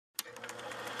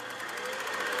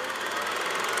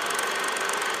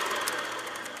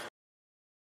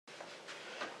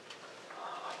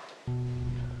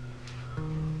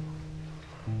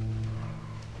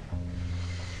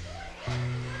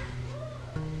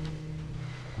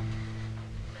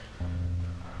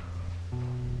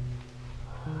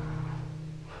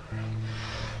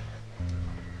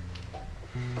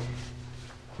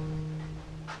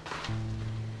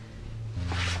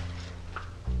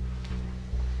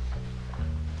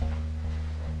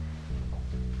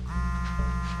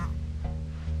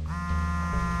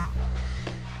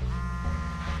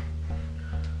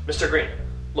Mr. Green,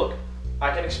 look,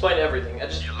 I can explain everything.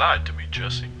 You lied to me,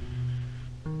 Jesse.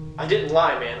 I didn't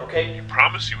lie, man, okay? You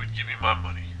promised you would give me my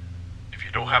money. If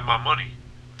you don't have my money,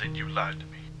 then you lied to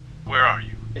me. Where are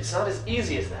you? It's not as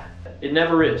easy as that. It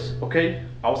never is, okay?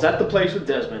 I was at the place with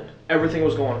Desmond. Everything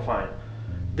was going fine.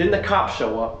 Then the cops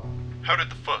show up. How did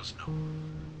the fuzz know?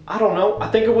 I don't know.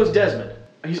 I think it was Desmond.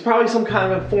 He's probably some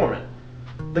kind of informant.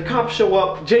 The cops show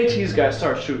up. JT's guys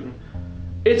start shooting.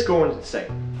 It's going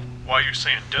insane. Why are you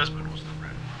saying Desmond was the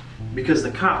rat? Because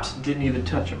the cops didn't even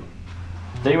touch him.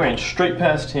 They ran straight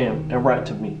past him and right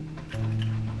to me.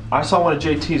 I saw one of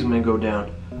JT's men go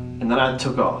down, and then I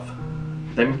took off.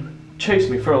 They chased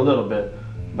me for a little bit,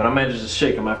 but I managed to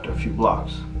shake them after a few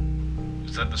blocks.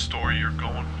 Is that the story you're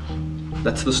going with?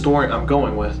 That's the story I'm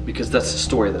going with, because that's the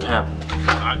story that happened.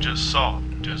 I just saw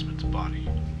Desmond's body.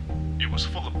 It was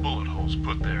full of bullet holes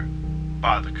put there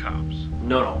by the cops.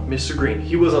 No, Mr. Green,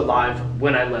 he was alive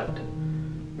when I left.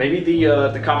 Maybe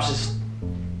the cops just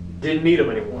didn't need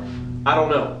him anymore. I don't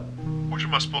know. Which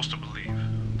am I supposed to believe?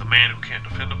 The man who can't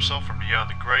defend himself from beyond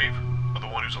the grave, or the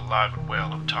one who's alive and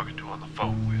well I'm talking to on the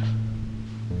phone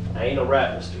with? I ain't a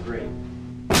rat, Mr.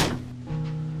 Green.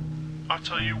 I'll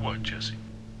tell you what, Jesse.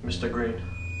 Mr. Green,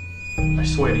 I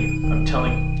swear to you, I'm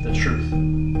telling the truth,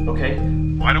 okay?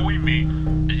 Why don't we meet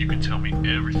and you can tell me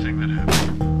everything that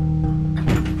happened?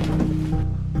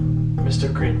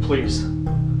 Mr. Green, please,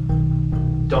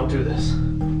 don't do this.